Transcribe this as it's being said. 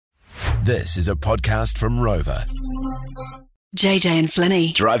This is a podcast from Rover. JJ and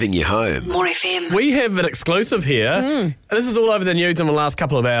Flinny. Driving you home. More FM. We have an exclusive here. This is all over the news in the last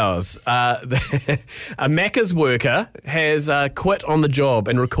couple of hours. A Macca's worker has quit on the job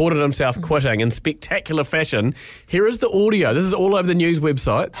and recorded himself quitting in spectacular fashion. Here is the audio. This is all over the news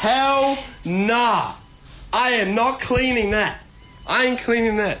websites. Hell nah. I am not cleaning that. I ain't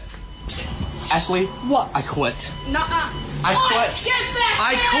cleaning that. Ashley? What? I quit. Nuh-uh. I quit. Get back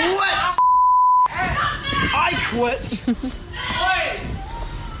I quit.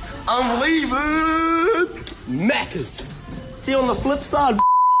 I'm leaving. Macca's. See you on the flip side.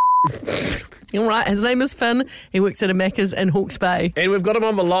 All right, his name is Finn. He works at a Macca's in Hawke's Bay. And we've got him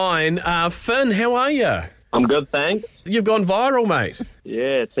on the line. Finn, how are you? I'm good, thanks. You've gone viral, mate.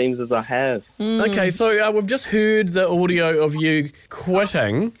 Yeah, it seems as I have. Okay, so we've just heard the audio of you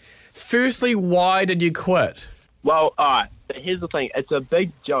quitting. Firstly, why did you quit? Well, all right, here's the thing. It's a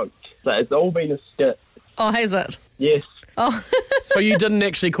big joke. So it's all been a skit. Oh, has it? Yes. Oh, So you didn't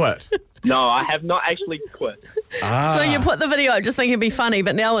actually quit? No, I have not actually quit. so you put the video up just thinking it'd be funny,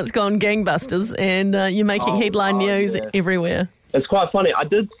 but now it's gone gangbusters and you're making headline news yeah. everywhere. It's quite funny. I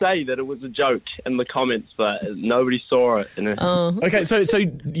did say that it was a joke in the comments, but nobody saw it. And Okay, so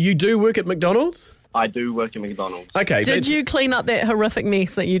you do work at McDonald's? I do work at McDonald's. Okay. Did you clean up that horrific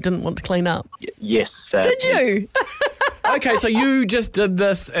mess that you didn't want to clean up? Yes. Did you? Okay, so you just did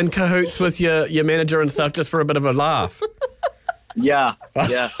this in cahoots with your manager and stuff just for a bit of a laugh? Yeah.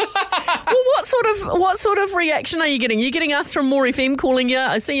 Well, what sort of reaction are you getting? You're getting us from More FM calling you.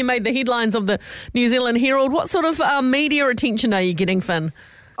 I see you made the headlines of the New Zealand Herald. What sort of media attention are you getting, Finn?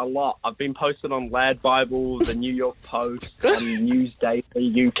 A lot. I've been posted on Lad Bible, the New York Post, News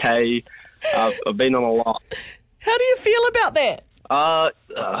Daily, UK. I've been on a lot. How do you feel about that? I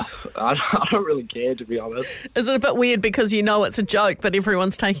don't really care, to be honest. Is it a bit weird because you know it's a joke, but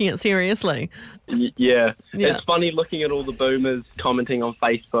everyone's taking it seriously? Yeah. Yeah. It's funny looking at all the boomers commenting on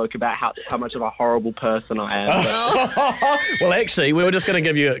Facebook about how much of a horrible person I am. Well, actually, we were just going to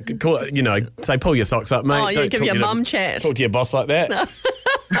give you a call, say pull your socks up, mate. Oh, you Don't give talk your to mum chat. Talk to your boss like that.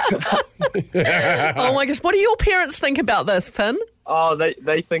 Oh my gosh, what do your parents think about this, Finn? Oh,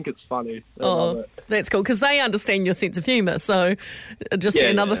 they think it's funny. They love it. That's cool, because they understand your sense of humour, so it'd just be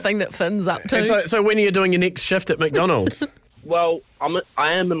another thing that Finn's up to. And so when are you doing your next shift at McDonald's? Well,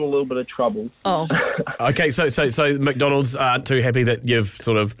 I am in a little bit of trouble. Oh. Okay, so McDonald's aren't too happy that you've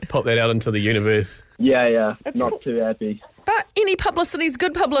sort of put that out into the universe. Yeah. That's Not cool. too happy. But any publicity is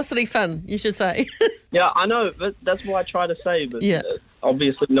good publicity, Finn, you should say. Yeah, I know. But that's what I try to say, but Yeah.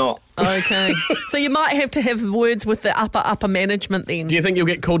 Obviously not. Okay. So you might have to have words with the upper management then. Do you think you'll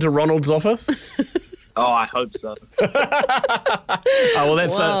get called to Ronald's office? Oh, I hope so. Oh, well,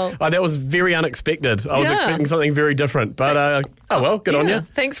 that's Wow. that was very unexpected. I was Yeah. expecting something very different, but good on you.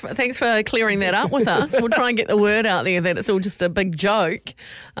 Thanks for clearing that up with us. We'll try and get the word out there that it's all just a big joke,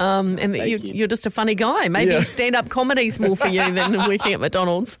 and that you're just a funny guy. Maybe stand-up comedy's more for you than working at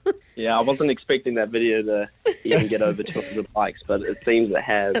McDonald's. Yeah, I wasn't expecting that video to even get over 200 likes, but it seems it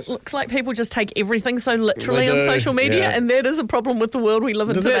has. It looks like people just take everything so literally They on do, social media, yeah. and that is a problem with the world we live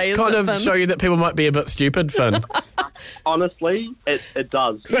in Does today, that isn't kind it, of Finn? show you that people might be a bit stupid, Finn? Honestly, it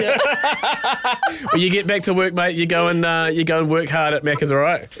does. When you get back to work, mate, you go and work hard at Macca's, all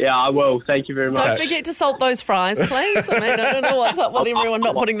right? Yeah, I will. Thank you very much. Don't forget to salt those fries, please. I mean, I don't know what's up with everyone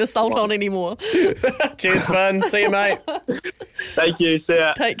not putting the salt on anymore. Cheers, Finn. See you, mate. Thank you. See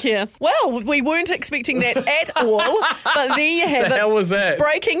ya. Take care. Well, we weren't expecting that at all, but there you have The it. hell was that?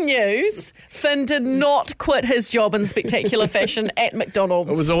 Breaking news. Finn did not quit his job in spectacular fashion at McDonald's.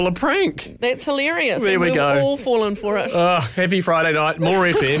 It was all a prank. That's hilarious. There and we we've go. all fallen for it. Oh, happy Friday night. More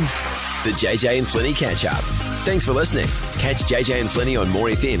FM. The JJ and Flinny catch up. Thanks for listening. Catch JJ and Flinny on More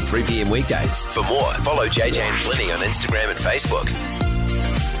FM 3 p.m. weekdays. For more, follow JJ and Flinny on Instagram and Facebook.